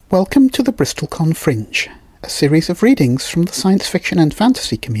Welcome to the BristolCon Fringe, a series of readings from the science fiction and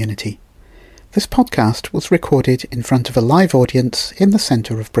fantasy community. This podcast was recorded in front of a live audience in the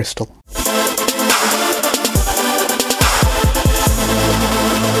centre of Bristol.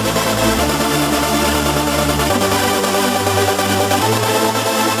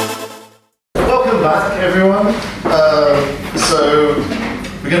 Welcome back, everyone. So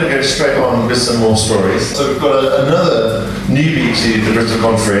we're going to go straight on with some more stories. So we've got another newbie to the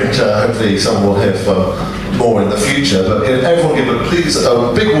BristolCon Fringe. Hopefully someone will hear from more in the future. But can everyone give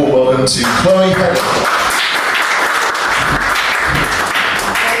a big warm welcome to Chloe Henry.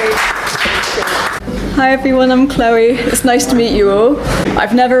 Hi everyone, I'm Chloe. It's nice to meet you all.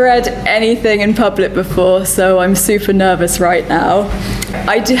 I've never read anything in public before, so I'm super nervous right now.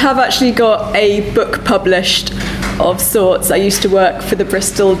 I have actually got a book published of sorts. I used to work for the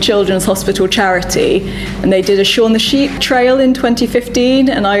Bristol Children's Hospital charity, and they did a Shaun the Sheep trail in 2015,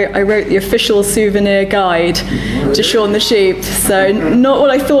 and I wrote the official souvenir guide to Shaun the Sheep. So not what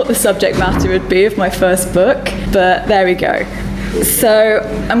I thought the subject matter would be of my first book, but there we go. So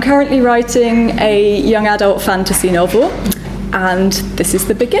I'm currently writing a young adult fantasy novel, and this is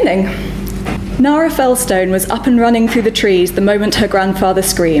the beginning. Nara Fellstone was up and running through the trees the moment her grandfather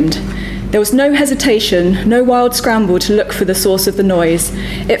screamed. There was no hesitation, no wild scramble to look for the source of the noise.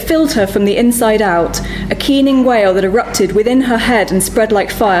 It filled her from the inside out, a keening wail that erupted within her head and spread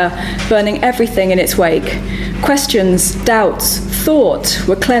like fire, burning everything in its wake. Questions, doubts, thought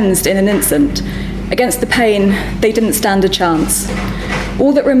were cleansed in an instant. Against the pain, they didn't stand a chance.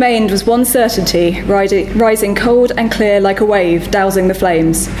 All that remained was one certainty, rising cold and clear like a wave, dousing the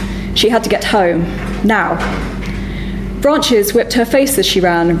flames. She had to get home, now. Branches whipped her face as she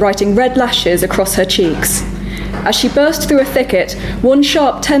ran, writing red lashes across her cheeks. As she burst through a thicket, one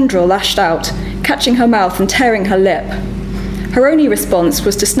sharp tendril lashed out, catching her mouth and tearing her lip. Her only response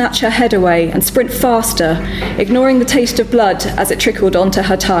was to snatch her head away and sprint faster, ignoring the taste of blood as it trickled onto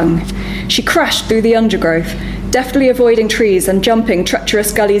her tongue. She crashed through the undergrowth, deftly avoiding trees and jumping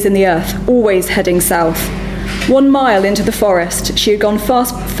treacherous gullies in the earth, always heading south. 1 mile into the forest, she had gone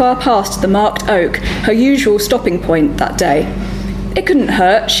far past the marked oak, her usual stopping point that day. It couldn't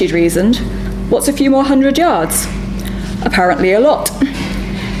hurt, she'd reasoned. What's a few more 100 yards? Apparently a lot.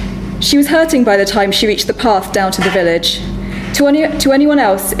 She was hurting by the time she reached the path down to the village. To anyone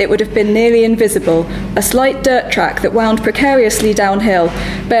else, it would have been nearly invisible, a slight dirt track that wound precariously downhill,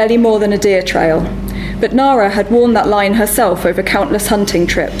 barely more than a deer trail. But Nara had worn that line herself over countless hunting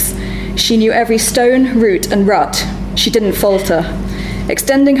trips. She knew every stone, root, and rut. She didn't falter.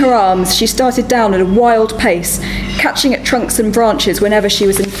 Extending her arms, she started down at a wild pace, catching at trunks and branches whenever she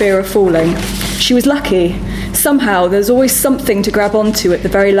was in fear of falling. She was lucky. Somehow, there's always something to grab onto at the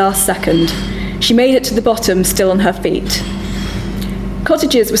very last second. She made it to the bottom, still on her feet.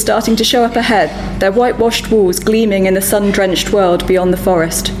 Cottages were starting to show up ahead, their whitewashed walls gleaming in the sun-drenched world beyond the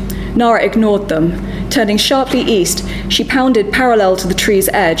forest. Nara ignored them. Turning sharply east, she pounded parallel to the tree's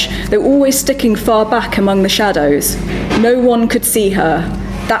edge, though always sticking far back among the shadows. No one could see her.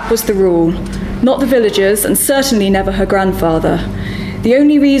 That was the rule. Not the villagers, and certainly never her grandfather. The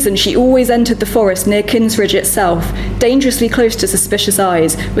only reason she always entered the forest near Kinsridge itself, dangerously close to suspicious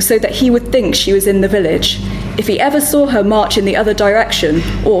eyes, was so that he would think she was in the village. If he ever saw her march in the other direction,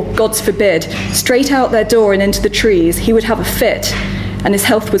 or, God forbid, straight out their door and into the trees, he would have a fit, and his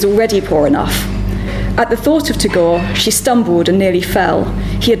health was already poor enough. At the thought of Tagore, she stumbled and nearly fell.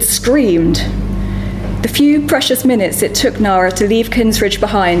 He had screamed. The few precious minutes it took Nara to leave Kinsridge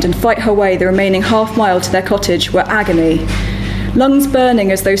behind and fight her way the remaining half-mile to their cottage were agony. Lungs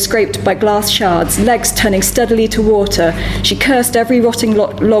burning as though scraped by glass shards, legs turning steadily to water, she cursed every rotting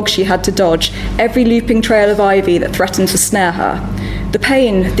log she had to dodge, every looping trail of ivy that threatened to snare her. The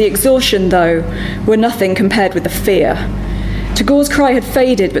pain, the exhaustion, though, were nothing compared with the fear. Tagore's cry had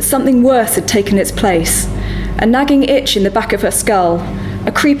faded, but something worse had taken its place. A nagging itch in the back of her skull,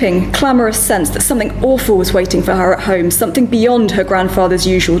 a creeping, clamorous sense that something awful was waiting for her at home, something beyond her grandfather's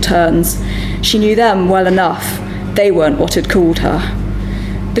usual turns. She knew them well enough. They weren't what had called her.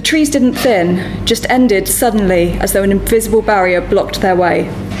 The trees didn't thin, just ended suddenly as though an invisible barrier blocked their way.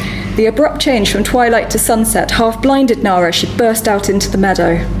 The abrupt change from twilight to sunset half blinded Nara as she burst out into the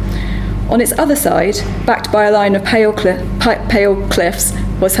meadow. On its other side, backed by a line of pale cliffs,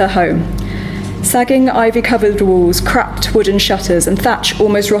 was her home. Sagging ivy-covered walls, cracked wooden shutters, and thatch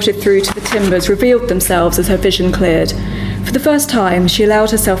almost rotted through to the timbers revealed themselves as her vision cleared. For the first time, she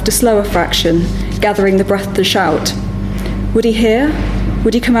allowed herself to slow a fraction, gathering the breath to shout. Would he hear?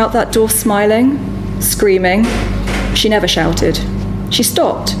 Would he come out that door smiling, screaming? She never shouted. She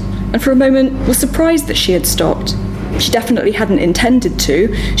stopped, and for a moment was surprised that she had stopped. She definitely hadn't intended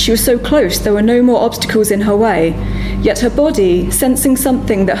to. She was so close, there were no more obstacles in her way. Yet her body, sensing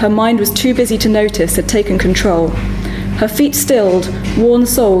something that her mind was too busy to notice, had taken control. Her feet stilled, worn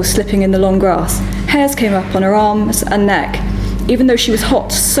soles slipping in the long grass. Hairs came up on her arms and neck, even though she was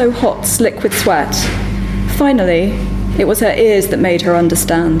hot, so hot, slick with sweat. Finally, it was her ears that made her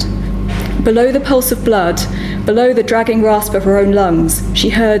understand. Below the pulse of blood, below the dragging rasp of her own lungs, she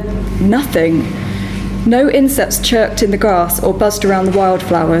heard nothing. No insects chirped in the grass or buzzed around the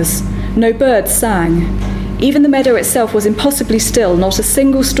wildflowers. No birds sang. Even the meadow itself was impossibly still, not a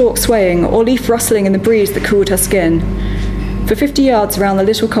single stalk swaying or leaf rustling in the breeze that cooled her skin. For 50 yards around the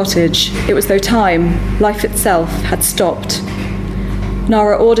little cottage, it was though time, life itself, had stopped.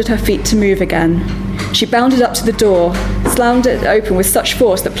 Nara ordered her feet to move again. She bounded up to the door, slammed it open with such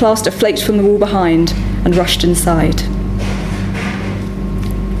force that plaster flaked from the wall behind, and rushed inside.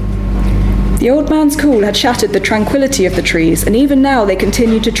 The old man's call had shattered the tranquility of the trees, and even now they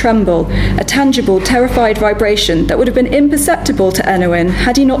continued to tremble, a tangible, terrified vibration that would have been imperceptible to Enowin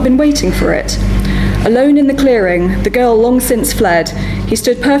had he not been waiting for it. Alone in the clearing, the girl long since fled, he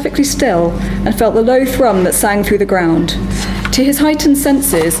stood perfectly still and felt the low thrum that sang through the ground. To his heightened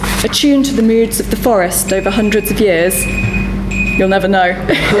senses, attuned to the moods of the forest over hundreds of years, you'll never know.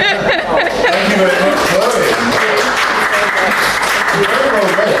 Thank you very much, Chloe. You're very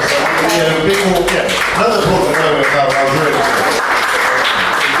well read. Another book that I was really excited.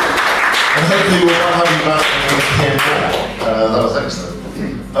 And hopefully we'll have you back here now. That was excellent.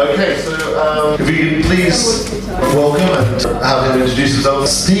 Okay, so if you can please welcome and have him introduce himself,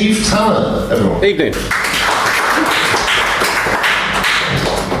 Steve Tanner, everyone. Evening.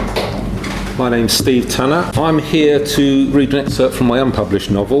 My name's Steve Tanner. I'm here to read an excerpt from my unpublished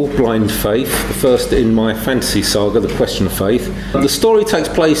novel, Blind Faith, the first in my fantasy saga, The Question of Faith. The story takes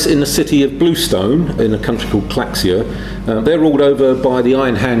place in the city of Bluestone, in a country called Claxia. They're ruled over by the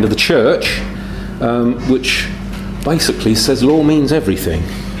iron hand of the church, which basically says law means everything.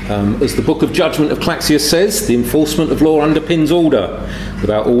 As the Book of Judgment of Claxia says, the enforcement of law underpins order.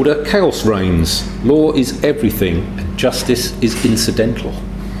 Without order, chaos reigns. Law is everything, and justice is incidental.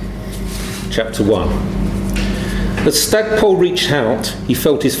 Chapter 1. As Stagpole reached out, he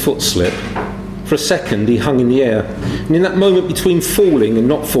felt his foot slip. For a second, he hung in the air, and in that moment between falling and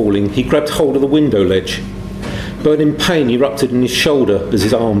not falling, he grabbed hold of the window ledge. Burning pain erupted in his shoulder as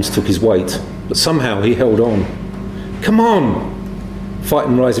his arms took his weight, but somehow he held on. Come on!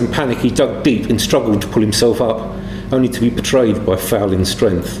 Fighting rising panic, he dug deep and struggled to pull himself up, only to be betrayed by failing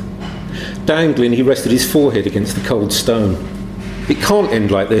strength. Dangling, he rested his forehead against the cold stone. It can't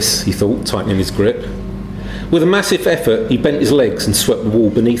end like this, he thought, tightening his grip. With a massive effort, he bent his legs and swept the wall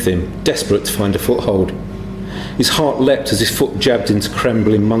beneath him, desperate to find a foothold. His heart leapt as his foot jabbed into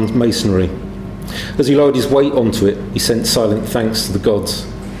crumbling masonry. As he lowered his weight onto it, he sent silent thanks to the gods.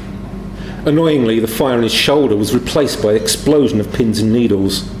 Annoyingly, the fire on his shoulder was replaced by an explosion of pins and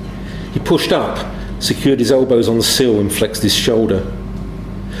needles. He pushed up, secured his elbows on the sill and flexed his shoulder.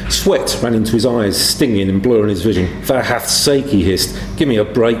 Sweat ran into his eyes, stinging and blurring his vision. For hath's sake, he hissed, give me a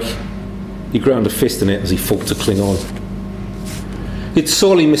break. He ground a fist in it as he fought to cling on. He'd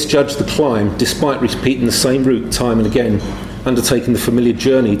sorely misjudged the climb, despite repeating the same route time and again, undertaking the familiar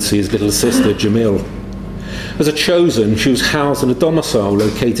journey to see his little sister, Jamil. As a chosen, she was housed in a domicile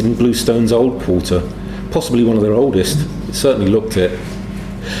located in Bluestone's old quarter, possibly one of their oldest. It certainly looked it.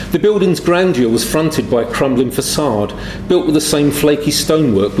 The building's grandeur was fronted by a crumbling facade, built with the same flaky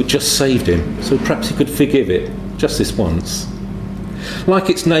stonework which just saved him, so perhaps he could forgive it, just this once. Like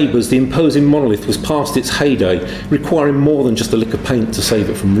its neighbours, the imposing monolith was past its heyday, requiring more than just a lick of paint to save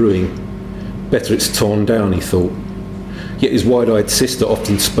it from ruin. Better it's torn down, he thought. Yet his wide-eyed sister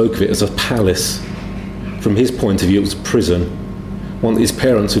often spoke of it as a palace. From his point of view, it was a prison, one that his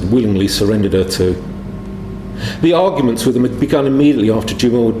parents had willingly surrendered her to. The arguments with them had begun immediately after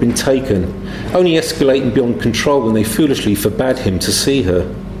Jamil had been taken, only escalating beyond control when they foolishly forbade him to see her.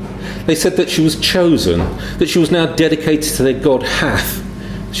 They said that she was chosen, that she was now dedicated to their god Hath.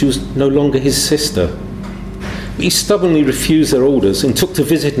 She was no longer his sister. But he stubbornly refused their orders and took to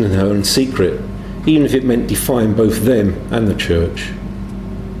visiting her in secret, even if it meant defying both them and the church.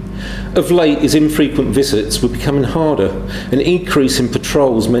 Of late, his infrequent visits were becoming harder. An increase in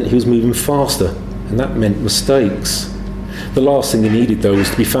patrols meant he was moving faster, and that meant mistakes. The last thing he needed, though, was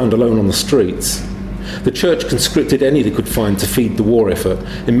to be found alone on the streets. The church conscripted any they could find to feed the war effort,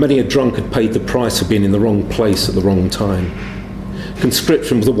 and many a drunk had paid the price for being in the wrong place at the wrong time.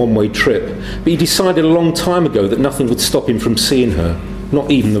 Conscription was a one-way trip, but he decided a long time ago that nothing would stop him from seeing her, not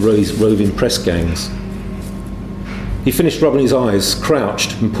even the roving press gangs. He finished rubbing his eyes,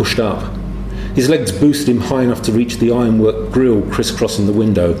 crouched and pushed up. His legs boosted him high enough to reach the ironwork grille crisscrossing the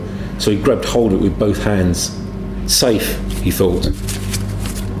window, so he grabbed hold of it with both hands. Safe, he thought.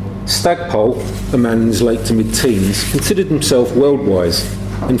 Stagpole, a man in his late to mid-teens, considered himself world-wise,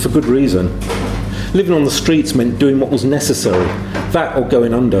 and for good reason. Living on the streets meant doing what was necessary, that or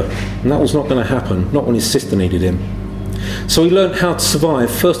going under, and that was not going to happen, not when his sister needed him. So he learnt how to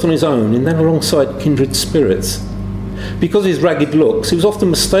survive, first on his own and then alongside kindred spirits. Because of his ragged looks, he was often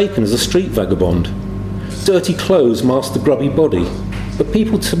mistaken as a street vagabond. Dirty clothes masked the grubby body, but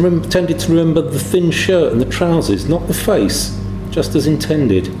people tended to remember the thin shirt and the trousers, not the face, just as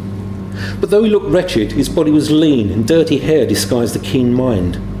intended. But though he looked wretched, his body was lean and dirty hair disguised a keen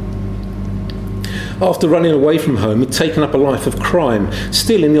mind. After running away from home, he'd taken up a life of crime,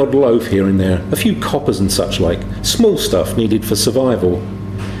 stealing the odd loaf here and there, a few coppers and such like, small stuff needed for survival.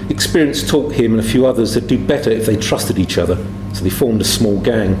 Experience taught him and a few others they'd do better if they trusted each other, so they formed a small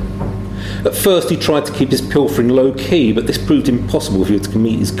gang. At first he tried to keep his pilfering low-key, but this proved impossible if he were to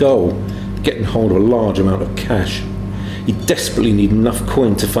meet his goal, getting hold of a large amount of cash. He desperately needed enough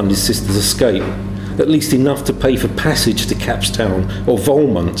coin to fund his sister's escape, at least enough to pay for passage to Capstown or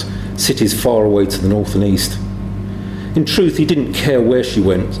Volmont, cities far away to the north and east. In truth, he didn't care where she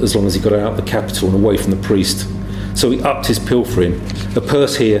went as long as he got her out of the capital and away from the priest. So he upped his pilfering, a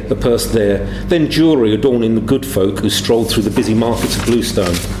purse here, a purse there, then jewellery adorning the good folk who strolled through the busy markets of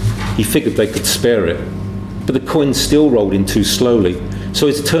Bluestone. He figured they could spare it. But the coins still rolled in too slowly, so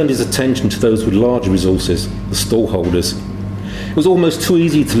he turned his attention to those with larger resources, the stallholders. It was almost too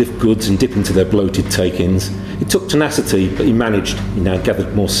easy to lift goods and dip into their bloated take-ins. It took tenacity, but he managed. He now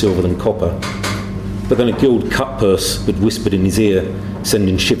gathered more silver than copper. But then a gilt cut purse had whispered in his ear,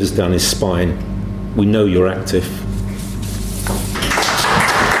 sending shivers down his spine. "We know you're active."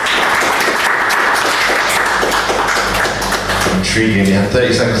 Intriguing. You had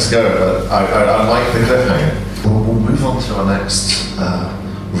 30 seconds to go, but I like the cliffhanger. We'll move on to our next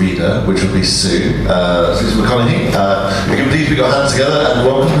reader, which will be Sue. Susan McConaughey. You can please put your hands together and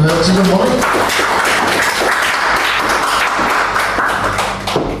welcome her to the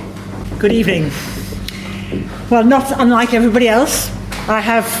mic. Good evening. Well, not unlike everybody else, I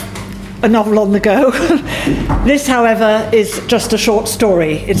have a novel on the go. This, however, is just a short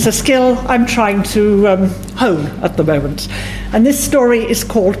story. It's a skill I'm trying to hone at the moment. And this story is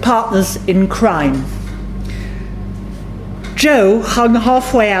called Partners in Crime. Joe hung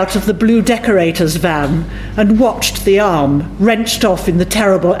halfway out of the blue decorator's van and watched the arm wrenched off in the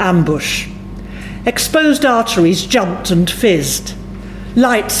terrible ambush. Exposed arteries jumped and fizzed.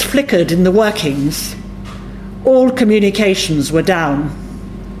 Lights flickered in the workings. All communications were down.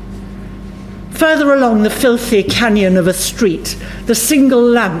 Further along the filthy canyon of a street, the single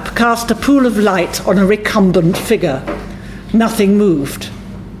lamp cast a pool of light on a recumbent figure. Nothing moved.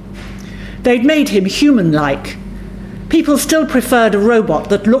 They'd made him human-like. People still preferred a robot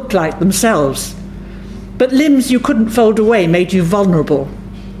that looked like themselves. But limbs you couldn't fold away made you vulnerable.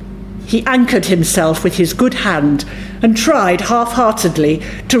 He anchored himself with his good hand and tried half-heartedly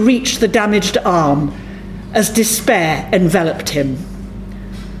to reach the damaged arm as despair enveloped him.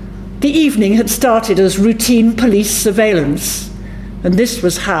 The evening had started as routine police surveillance, and this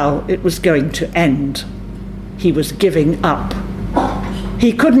was how it was going to end. He was giving up.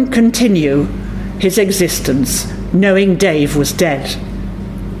 He couldn't continue his existence knowing Dave was dead.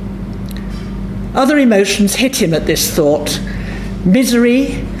 Other emotions hit him at this thought: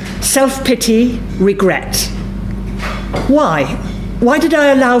 misery, self-pity, regret. Why? Why did I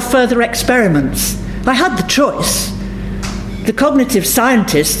allow further experiments? I had the choice. The cognitive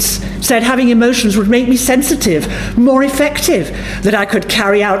scientists said having emotions would make me sensitive, more effective, that I could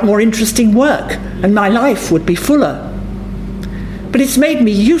carry out more interesting work, and my life would be fuller. But it's made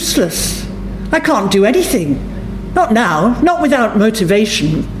me useless. I can't do anything. Not now, not without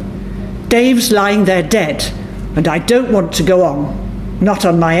motivation. Dave's lying there dead, and I don't want to go on, not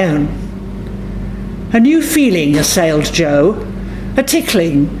on my own. A new feeling assailed Joe, a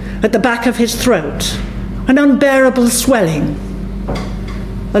tickling at the back of his throat, an unbearable swelling.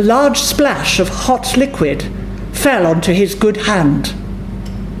 A large splash of hot liquid fell onto his good hand.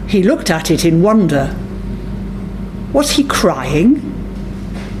 He looked at it in wonder. Was he crying?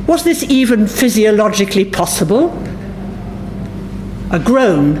 Was this even physiologically possible? A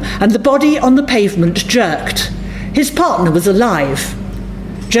groan, and the body on the pavement jerked. His partner was alive.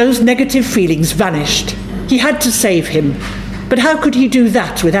 Joe's negative feelings vanished. He had to save him, but how could he do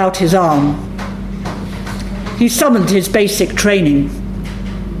that without his arm? He summoned his basic training.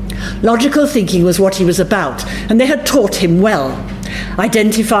 Logical thinking was what he was about, and they had taught him well.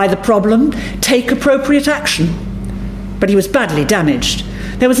 Identify the problem, take appropriate action. But he was badly damaged.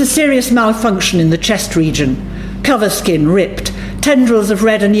 There was a serious malfunction in the chest region. Cover skin ripped, tendrils of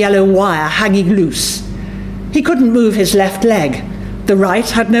red and yellow wire hanging loose. He couldn't move his left leg. The right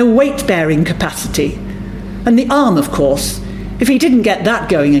had no weight-bearing capacity. And the arm, of course. If he didn't get that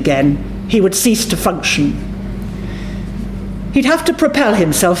going again, he would cease to function. He'd have to propel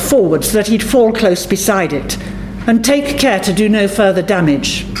himself forward so that he'd fall close beside it, and take care to do no further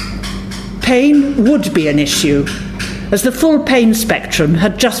damage. Pain would be an issue, as the full pain spectrum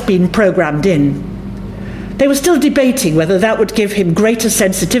had just been programmed in. They were still debating whether that would give him greater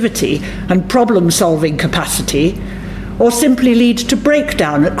sensitivity and problem-solving capacity, or simply lead to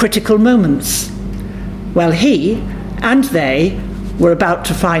breakdown at critical moments. Well, he and they were about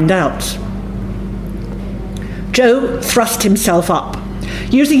to find out. Joe thrust himself up.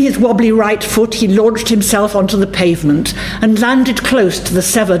 Using his wobbly right foot, he launched himself onto the pavement and landed close to the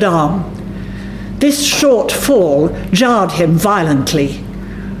severed arm. This short fall jarred him violently.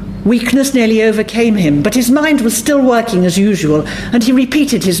 Weakness nearly overcame him, but his mind was still working as usual, and he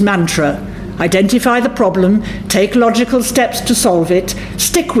repeated his mantra: identify the problem, take logical steps to solve it,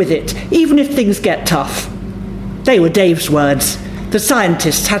 stick with it, even if things get tough. They were Dave's words. The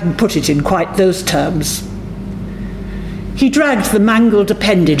scientists hadn't put it in quite those terms. He dragged the mangled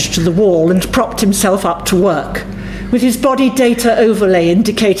appendage to the wall and propped himself up to work. With his body data overlay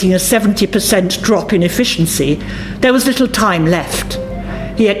indicating a 70% drop in efficiency, there was little time left.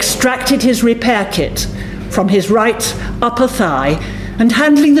 He extracted his repair kit from his right upper thigh, and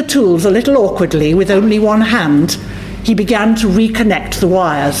handling the tools a little awkwardly with only one hand, he began to reconnect the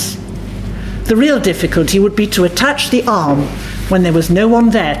wires. The real difficulty would be to attach the arm when there was no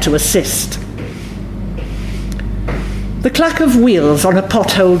one there to assist. The clack of wheels on a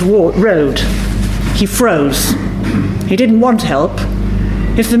potholed road. He froze. He didn't want help.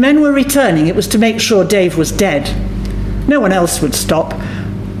 If the men were returning, it was to make sure Dave was dead. No one else would stop,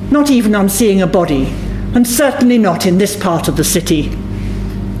 not even on seeing a body, and certainly not in this part of the city.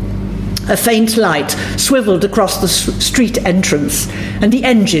 A faint light swiveled across the street entrance, and the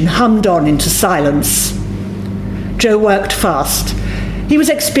engine hummed on into silence. Joe worked fast. He was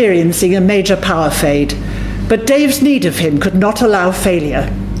experiencing a major power fade, but Dave's need of him could not allow failure.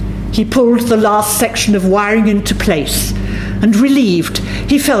 He pulled the last section of wiring into place, and relieved,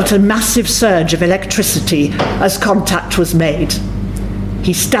 he felt a massive surge of electricity as contact was made.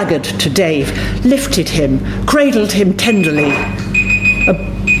 He staggered to Dave, lifted him, cradled him tenderly.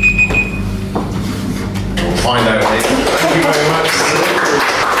 We'll find out later. Thank you very much.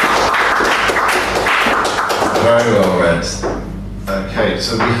 Very well read. Okay,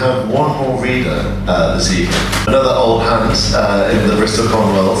 so we have one more reader this evening. Another old hand in the Bristol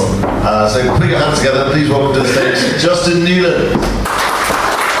Commonwealth. So put your hands together. Please welcome to the stage Justin Newland.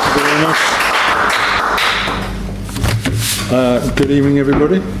 Thank you very much. Good evening,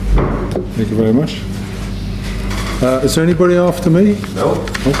 everybody. Thank you very much. Is there anybody after me? No.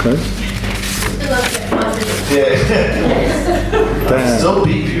 Okay. Yeah. I still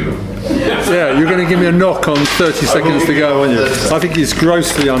beat you. Yeah, you're going to give me a knock on 30 seconds to go, aren't you? I think it's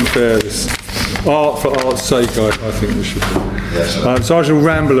grossly unfair, this. Art for art's sake, I think we should do. Yes, sir. So I shall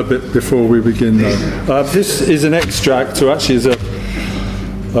ramble a bit before we begin, though. This is an extract, or actually is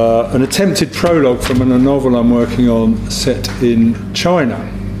an attempted prologue from a novel I'm working on set in China.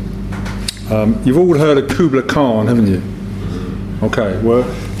 You've all heard of Kublai Khan, haven't you? Okay, well,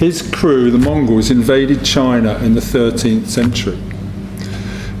 his crew, the Mongols, invaded China in the 13th century.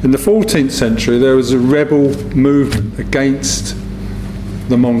 In the 14th century, there was a rebel movement against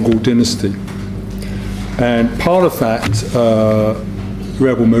the Mongol dynasty. And part of that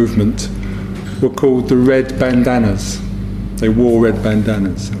rebel movement were called the Red Bandanas. They wore red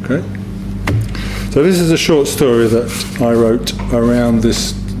bandanas, okay? So this is a short story that I wrote around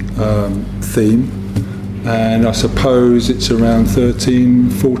this theme, and I suppose it's around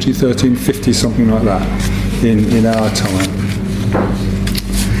 1340, 1350, something like that, in our time.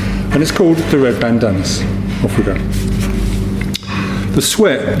 And it's called The Red Bandanas. Off we go. The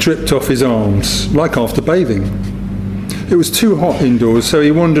sweat dripped off his arms, like after bathing. It was too hot indoors, so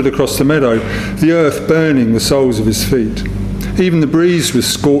he wandered across the meadow, the earth burning the soles of his feet. Even the breeze was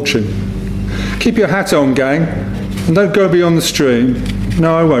scorching. "Keep your hat on, gang, and don't go beyond the stream."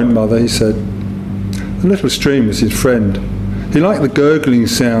 "No, I won't, Mother," he said. The little stream was his friend. He liked the gurgling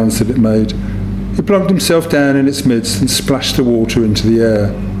sounds that it made. He plunked himself down in its midst and splashed the water into the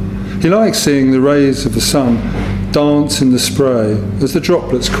air. He liked seeing the rays of the sun dance in the spray as the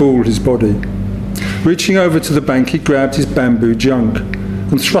droplets cooled his body. Reaching over to the bank, he grabbed his bamboo junk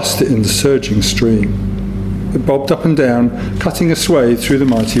and thrust it in the surging stream. It bobbed up and down, cutting a swathe through the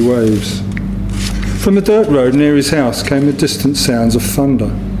mighty waves. From the dirt road near his house came the distant sounds of thunder.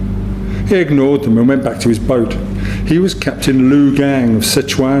 He ignored them and went back to his boat. He was Captain Lu Gang of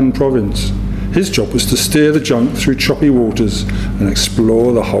Sichuan province. His job was to steer the junk through choppy waters and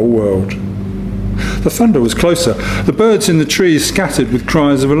explore the whole world. The thunder was closer. The birds in the trees scattered with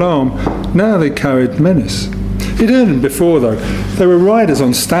cries of alarm. Now they carried menace. He'd heard them before, though. They were riders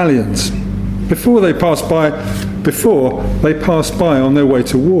on stallions. Before they passed by on their way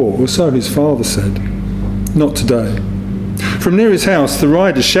to war, or so his father said. Not today. From near his house, the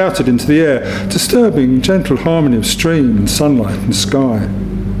riders shouted into the air, disturbing gentle harmony of stream and sunlight and sky.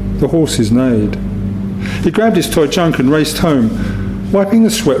 The horses neighed. He grabbed his toy junk and raced home. Wiping the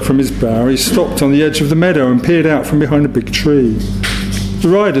sweat from his brow, he stopped on the edge of the meadow and peered out from behind a big tree. The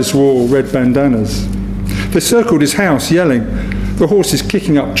riders wore red bandanas. They circled his house, yelling, the horses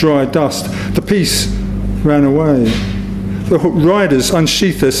kicking up dry dust. The peace ran away. The riders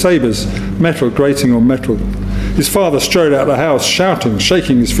unsheathed their sabres, metal grating on metal. His father strode out of the house, shouting,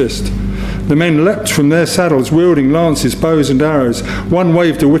 shaking his fist. The men leapt from their saddles, wielding lances, bows and arrows. One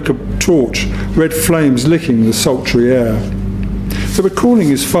waved a wicker torch, red flames licking the sultry air. They were calling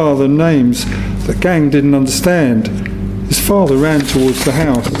his father names that Gang didn't understand. His father ran towards the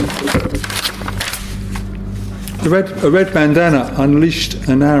house. A red bandana unleashed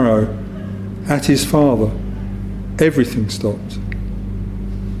an arrow at his father. Everything stopped.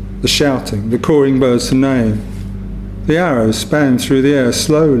 The shouting, the cawing birds to name. The arrow span through the air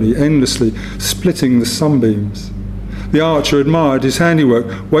slowly, endlessly, splitting the sunbeams. The archer admired his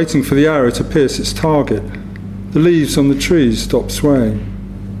handiwork, waiting for the arrow to pierce its target. The leaves on the trees stopped swaying.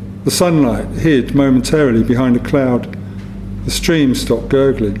 The sunlight hid momentarily behind a cloud. The stream stopped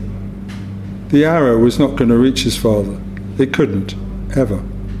gurgling. The arrow was not going to reach his father. It couldn't, ever.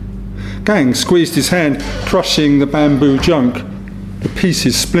 Gang squeezed his hand, crushing the bamboo junk, the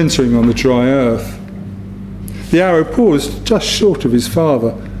pieces splintering on the dry earth. The arrow paused just short of his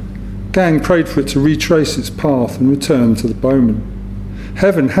father. Gang prayed for it to retrace its path and return to the bowman.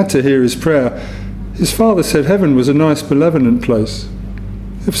 Heaven had to hear his prayer. His father said heaven was a nice, benevolent place.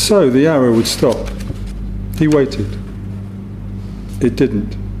 If so, the arrow would stop. He waited. It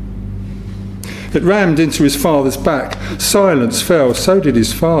didn't. It rammed into his father's back. Silence fell. So did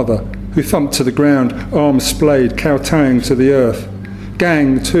his father, who thumped to the ground, arms splayed, kowtowing to the earth.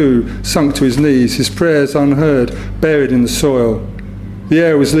 Gang, too, sunk to his knees, his prayers unheard, buried in the soil. The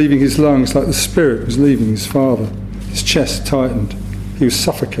air was leaving his lungs like the spirit was leaving his father. His chest tightened. He was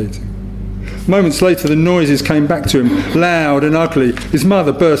suffocating. Moments later, the noises came back to him, loud and ugly. His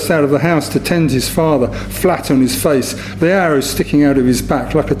mother burst out of the house to tend his father, flat on his face, the arrow sticking out of his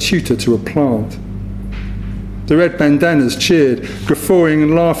back like a tutor to a plant. The red bandanas cheered, guffawing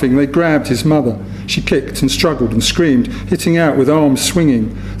and laughing. They grabbed his mother. She kicked and struggled and screamed, hitting out with arms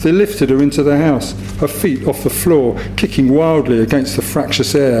swinging. They lifted her into the house, her feet off the floor, kicking wildly against the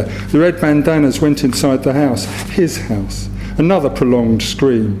fractious air. The red bandanas went inside the house, his house. Another prolonged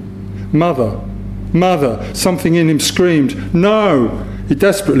scream. Mother, mother, something in him screamed, no! He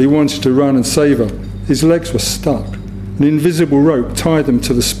desperately wanted to run and save her. His legs were stuck. An invisible rope tied them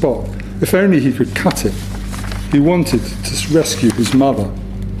to the spot. If only he could cut it. He wanted to rescue his mother.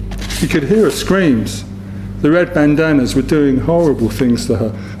 He could hear her screams. The red bandanas were doing horrible things to her.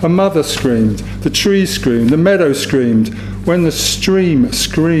 Her mother screamed, the trees screamed, the meadow screamed. When the stream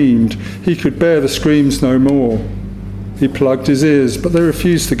screamed, he could bear the screams no more. He plugged his ears, but they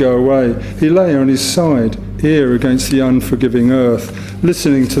refused to go away. He lay on his side, ear against the unforgiving earth,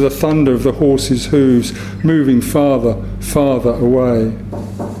 listening to the thunder of the horses' hooves, moving farther, farther away.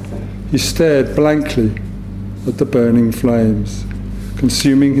 He stared blankly at the burning flames,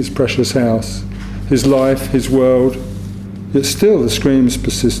 consuming his precious house, his life, his world. Yet still the screams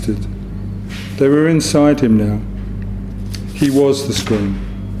persisted. They were inside him now. He was the scream.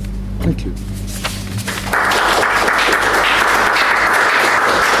 Thank you.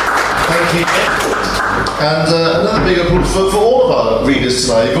 Thank you. And another big applause for all of our readers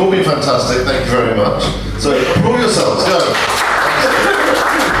tonight. You've all been fantastic. Thank you very much. So applaud yourselves. Go.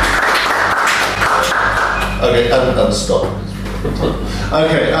 Okay, and stop.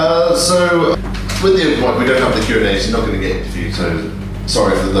 Okay, so with the we don't have the Q&A, so you're not going to get interviewed, so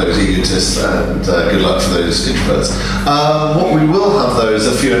sorry for those egotists and good luck for those introverts. What we will have, though, is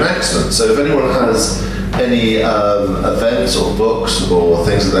a few announcements. So if anyone has any events or books or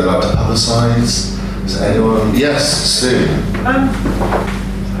things that they'd like to publicise, is anyone? Yes, Sue.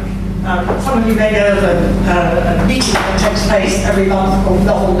 Some of you may know of a meeting that takes place every month called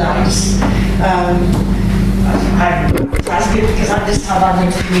Novel Nights. That's good because this time I'm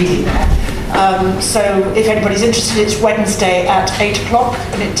going to be reading there. So if anybody's interested, it's Wednesday at 8 o'clock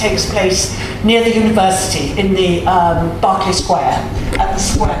and it takes place near the university in the Berkeley Square, at the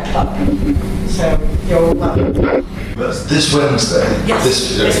Square Club. So you're all welcome. That's this Wednesday? Yes,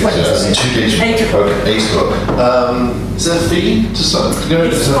 this Wednesday. 2 days. 8 o'clock. Okay, 8 o'clock. Is there a fee to start? To go?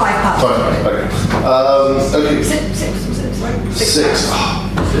 It's £5. Okay. Okay. Six. Oh,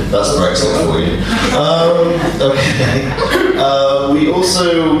 that's Brexit for you. Okay. We also,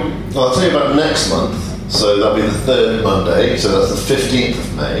 I'll tell you about next month. So that'll be the 3rd Monday. So that's the 15th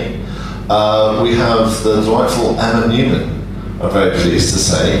of May. We have the delightful Emma Newman, I'm very pleased to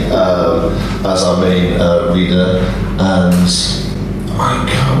say, as our main reader, and I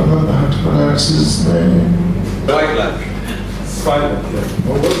can't remember how to pronounce his name. Weiglak.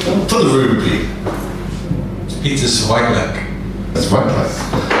 For the room, Pete. Peter Weiglak. That's right.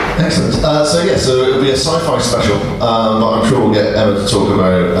 Excellent. So it'll be a sci-fi special, but I'm sure we'll get Emma to talk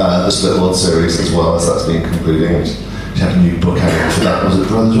about the Split World series as well, as that's been concluding. She had a new book out for that, was it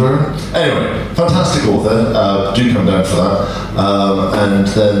Brothers Rowan? Anyway, fantastic author, do come down for that. And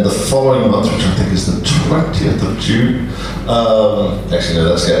then the following month, which I think is the 20th of June, actually no,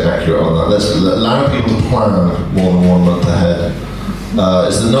 let's get accurate on that. Let's allow people to plan more than 1 month ahead.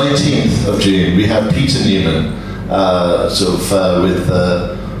 It's the 19th of June. We have Peter Newman, with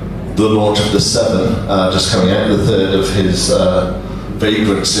the launch of The Seven, just coming out, the 3rd of his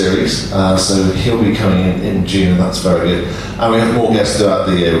Vagrant series, so he'll be coming in June, and that's very good. And we have more guests throughout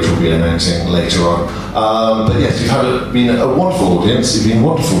the year, which we'll be announcing later on. But yes, you've been a wonderful audience, you've been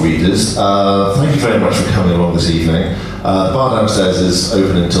wonderful readers. Thank you very much for coming along this evening. The bar downstairs is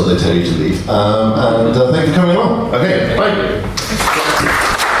open until they tell you to leave. And thank you for coming along. Okay, bye.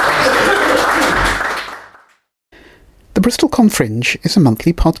 The BristolCon Fringe is a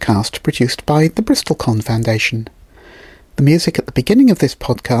monthly podcast produced by the BristolCon Foundation. The music at the beginning of this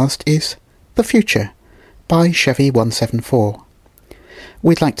podcast is The Future by Chevy174.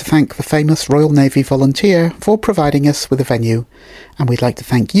 We'd like to thank the famous Royal Navy volunteer for providing us with a venue, and we'd like to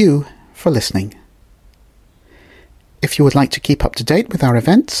thank you for listening. If you would like to keep up to date with our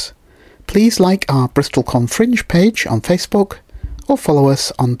events, please like our BristolCon Fringe page on Facebook or follow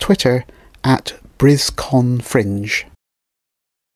us on Twitter at BrizConFringe.